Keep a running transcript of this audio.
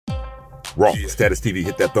Raw Status TV.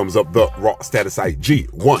 Hit that thumbs up. The Raw Status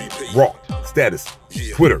IG1 Raw Status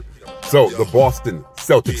Twitter. So the Boston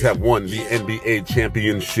Celtics have won the NBA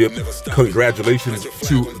championship. Congratulations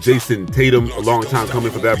to Jason Tatum. A long time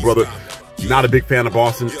coming for that brother. Not a big fan of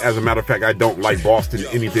Boston. As a matter of fact, I don't like Boston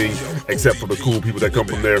anything except for the cool people that come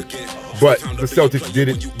from there. But the Celtics did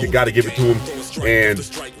it. You got to give it to them. And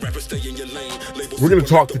we're going to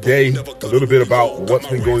talk today a little bit about what's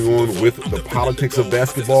been going on with the politics of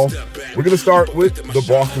basketball. We're going to start with the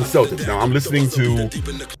Boston Celtics. Now, I'm listening to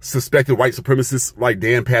suspected white supremacists like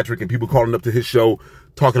Dan Patrick and people calling up to his show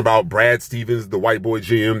talking about Brad Stevens, the white boy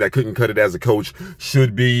GM that couldn't cut it as a coach,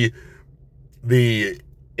 should be the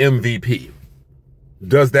MVP.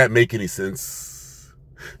 Does that make any sense?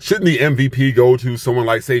 Shouldn't the MVP go to someone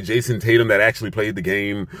like, say, Jason Tatum that actually played the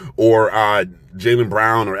game, or Jaylen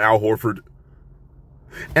Brown or Al Horford?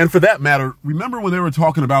 And for that matter, remember when they were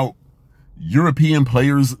talking about European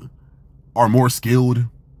players are more skilled,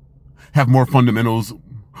 have more fundamentals,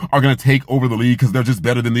 are going to take over the league because they're just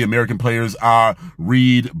better than the American players?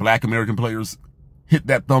 Read Black American players. Hit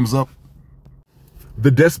that thumbs up.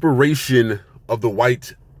 The desperation of the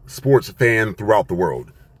white sports fan throughout the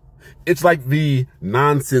world. It's like the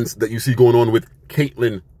nonsense that you see going on with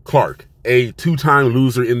Caitlin Clark, a two-time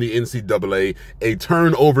loser in the NCAA, a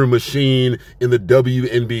turnover machine in the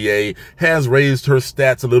WNBA, has raised her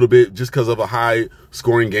stats a little bit just because of a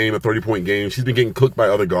high-scoring game, a 30-point game. She's been getting cooked by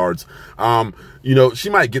other guards. You know, she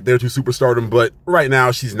might get there to superstardom, but right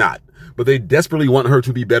now she's not. But they desperately want her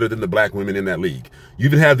to be better than the black women in that league. You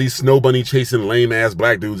even have these snow bunny chasing lame-ass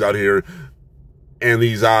black dudes out here, and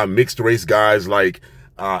these mixed-race guys like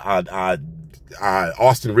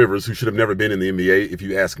Austin Rivers, who should have never been in the NBA, if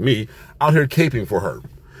you ask me, out here caping for her.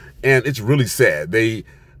 And it's really sad. They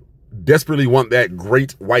desperately want that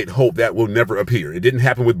great white hope that will never appear. It didn't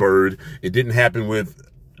happen with Bird. It didn't happen with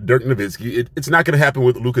Dirk Nowitzki. It's not going to happen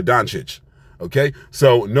with Luka Doncic. Okay?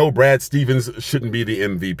 So, no, Brad Stevens shouldn't be the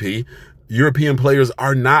MVP. European players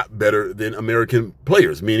are not better than American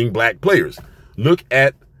players, meaning black players. Look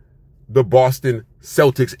at the Boston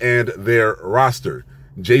Celtics and their roster.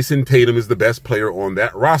 Jason Tatum is the best player on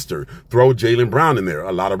that roster. Throw Jaylen Brown in there.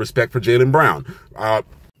 A lot of respect for Jaylen Brown.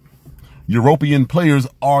 European players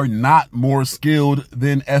are not more skilled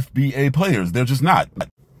than FBA players. They're just not.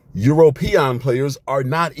 European players are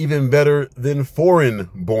not even better than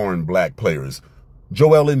foreign-born black players.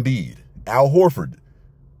 Joel Embiid, Al Horford.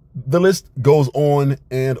 The list goes on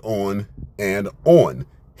and on and on.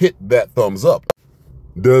 Hit that thumbs up.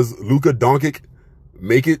 Does Luka Doncic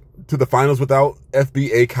make it to the finals without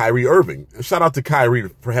FBA Kyrie Irving? Shout out to Kyrie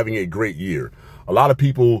for having a great year. A lot of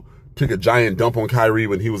people took a giant dump on Kyrie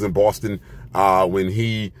when he was in Boston, when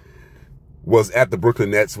he was at the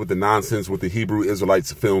Brooklyn Nets with the nonsense with the Hebrew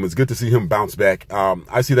Israelites film. It's good to see him bounce back.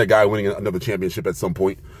 I see that guy winning another championship at some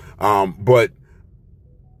point. But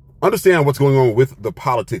understand what's going on with the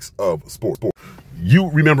politics of sports. You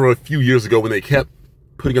remember a few years ago when they kept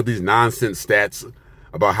putting up these nonsense stats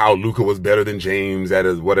about how Luka was better than James at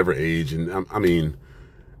his whatever age. And I mean,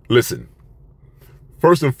 listen,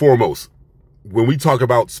 first and foremost, when we talk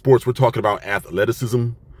about sports, we're talking about athleticism.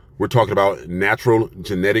 We're talking about natural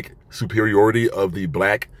genetic superiority of the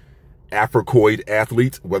black Afrocoid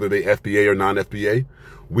athlete, whether they FBA or non-FBA.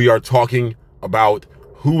 We are talking about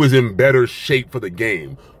who is in better shape for the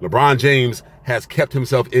game. LeBron James has kept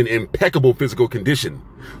himself in impeccable physical condition,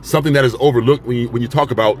 something that is overlooked when you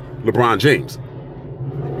talk about LeBron James.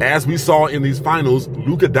 As we saw in these finals,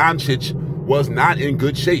 Luka Doncic was not in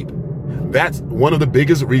good shape. That's one of the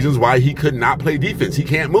biggest reasons why he could not play defense. He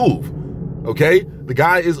can't move. Okay? The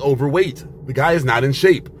guy is overweight. The guy is not in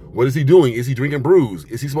shape. What is he doing? Is he drinking brews?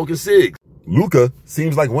 Is he smoking cigs? Luka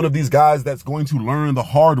seems like one of these guys that's going to learn the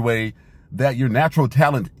hard way that your natural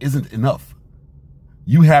talent isn't enough.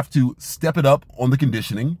 You have to step it up on the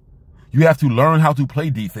conditioning. You have to learn how to play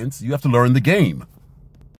defense. You have to learn the game.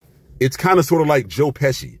 It's kind of sort of like Joe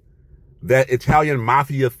Pesci. That Italian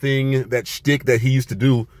mafia thing, that shtick that he used to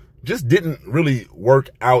do just didn't really work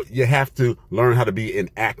out. You have to learn how to be an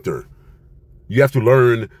actor. You have to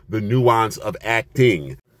learn the nuance of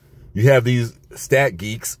acting. You have these stat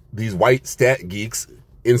geeks, these white stat geeks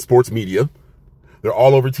in sports media. They're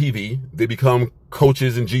all over TV. They become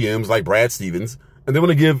coaches and GMs like Brad Stevens, and they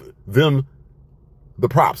want to give them the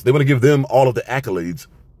props. They want to give them all of the accolades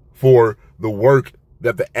for the work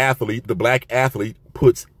that the athlete, the black athlete,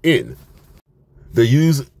 puts in. They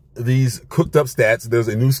use these cooked up stats. There's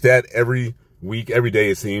a new stat every week, every day,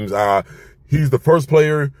 it seems. He's the first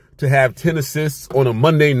player to have 10 assists on a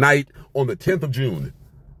Monday night on the 10th of June.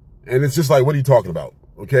 And it's just like, what are you talking about?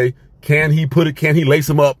 Okay. Can he lace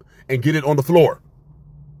him up and get it on the floor?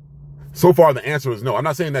 So far, the answer is no. I'm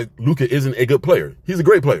not saying that Luka isn't a good player. He's a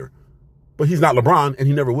great player. But he's not LeBron, and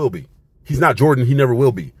he never will be. He's not Jordan, he never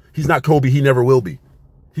will be. He's not Kobe, he never will be.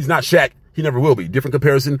 He's not Shaq, he never will be. Different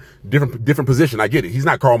comparison, different position. I get it. He's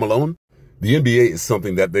not Karl Malone. The NBA is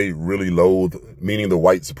something that they really loathe, meaning the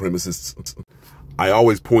white supremacists. I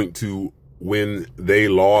always point to when they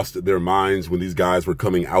lost their minds when these guys were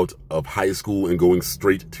coming out of high school and going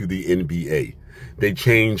straight to the NBA. They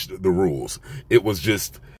changed the rules. It was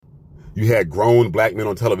just, you had grown black men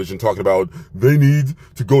on television talking about they need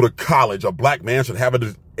to go to college. A black man should have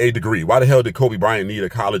a degree. Why the hell did Kobe Bryant need a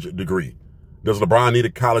college degree? Does LeBron need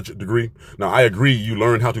a college degree? Now, I agree you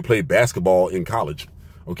learn how to play basketball in college.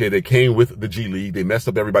 Okay, they came with the G League. They messed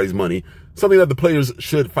up everybody's money, something that the players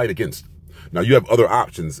should fight against. Now, you have other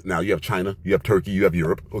options. Now, you have China, you have Turkey, you have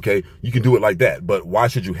Europe. Okay, you can do it like that, but why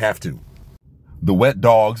should you have to? The wet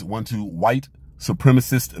dogs want to white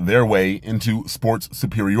supremacist their way into sports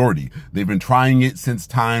superiority. They've been trying it since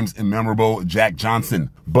times immemorable Jack Johnson,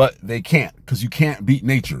 but they can't, because you can't beat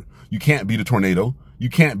nature. You can't beat a tornado. You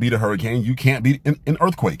can't beat a hurricane. You can't beat an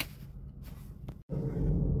earthquake.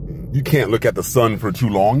 You can't look at the sun for too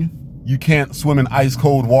long. You can't swim in ice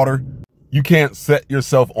cold water. You can't set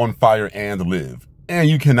yourself on fire and live. And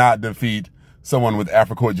you cannot defeat someone with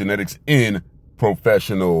Africoid genetics in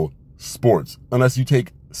professional sports unless you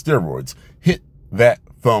take steroids. Hit that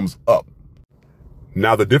thumbs up.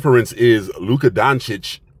 Now, the difference is Luka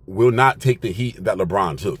Doncic will not take the heat that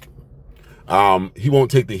LeBron took. He won't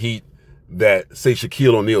take the heat that, say,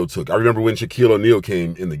 Shaquille O'Neal took. I remember when Shaquille O'Neal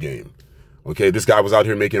came in the game. Okay, this guy was out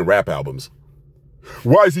here making rap albums.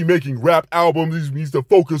 Why is he making rap albums? He needs to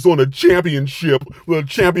focus on a championship. The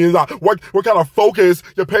champions. What kind of focus?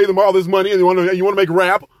 You pay them all this money and you want to make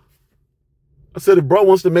rap? I said, if bro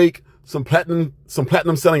wants to make some platinum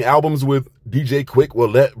selling albums with DJ Quick, well,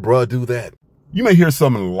 let bruh do that. You may hear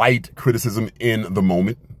some light criticism in the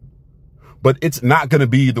moment, but it's not going to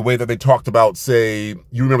be the way that they talked about, say,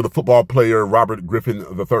 you remember the football player Robert Griffin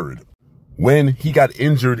III. When he got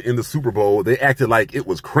injured in the Super Bowl, they acted like it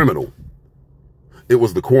was criminal. It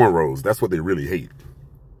was the cornrows. That's what they really hate.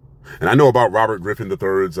 And I know about Robert Griffin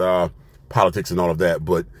III's politics and all of that,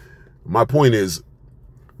 but my point is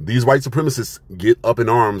these white supremacists get up in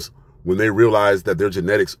arms when they realize that their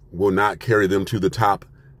genetics will not carry them to the top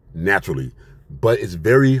naturally. But it's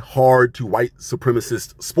very hard to white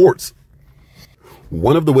supremacist sports.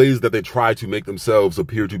 One of the ways that they try to make themselves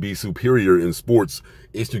appear to be superior in sports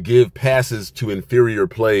is to give passes to inferior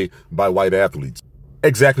play by white athletes.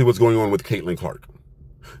 Exactly what's going on with Caitlin Clark.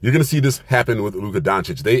 You're going to see this happen with Luka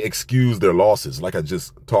Doncic. They excuse their losses, like I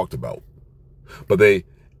just talked about. But they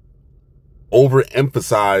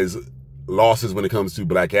overemphasize losses when it comes to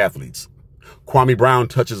black athletes. Kwame Brown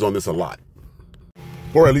touches on this a lot.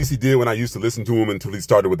 Or at least he did when I used to listen to him until he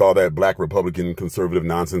started with all that black Republican conservative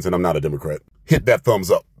nonsense, and I'm not a Democrat. Hit that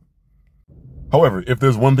thumbs up. However, if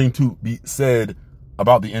there's one thing to be said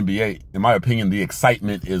about the NBA, in my opinion, the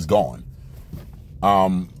excitement is gone.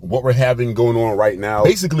 What we're having going on right now,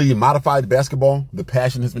 basically modified basketball. The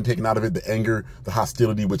passion has been taken out of it, the anger, the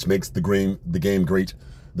hostility, which makes the game great.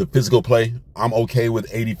 The physical play, I'm okay with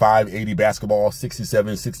 85, 80 basketball,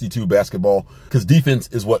 67, 62 basketball, because defense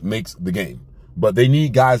is what makes the game. But they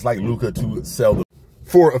need guys like Luka to sell them.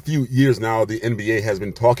 For a few years now, the NBA has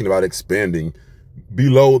been talking about expanding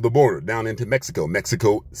below the border, down into Mexico,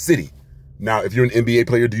 Mexico City. Now, if you're an NBA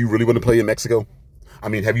player, do you really want to play in Mexico? I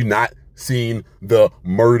mean, have you not seen the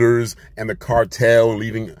murders and the cartel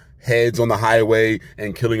leaving heads on the highway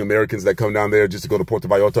and killing Americans that come down there just to go to Puerto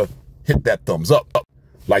Vallarta? Hit that thumbs up.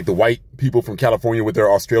 Like the white people from California with their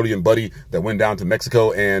Australian buddy that went down to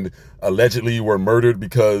Mexico and allegedly were murdered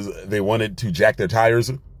because they wanted to jack their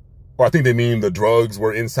tires. Or I think they mean the drugs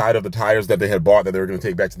were inside of the tires that they had bought that they were going to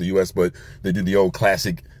take back to the U.S., but they did the old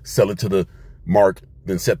classic, sell it to the mark,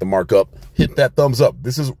 then set the mark up. Hit that thumbs up.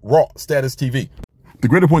 This is Raw Status TV. The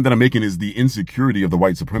greater point that I'm making is the insecurity of the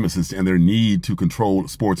white supremacists and their need to control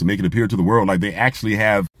sports and make it appear to the world like they actually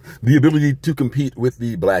have the ability to compete with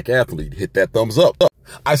the black athlete. Hit that thumbs up.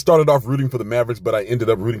 I started off rooting for the Mavericks, but I ended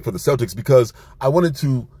up rooting for the Celtics because I wanted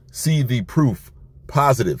to see the proof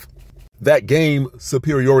positive. That game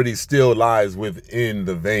superiority still lies within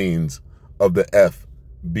the veins of the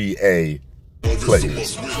FBA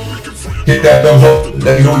players. Hit that thumbs up.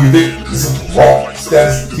 Let me know you think. This is Raw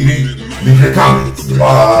Status TV. Leave your comments in the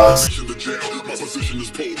box. My position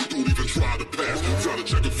is pole, don't even try to pass. Try to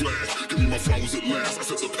check a flag, give me my flowers at last. I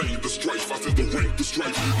said the pain, the strife, I said the rank, the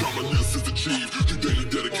strife. Dominance is achieved through daily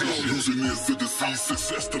dedication. Losing is the disease,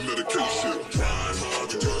 success the medication. Grind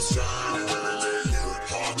hard, you just shine.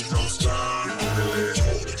 Hard, you don't stop.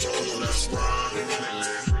 Let's ride.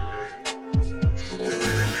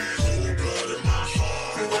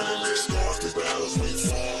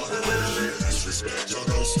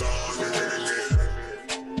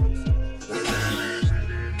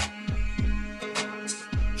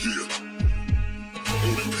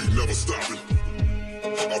 never stopping.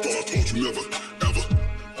 I thought I told you never, ever.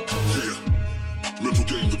 Yeah. Mental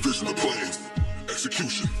game, the vision, the plans,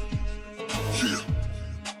 execution.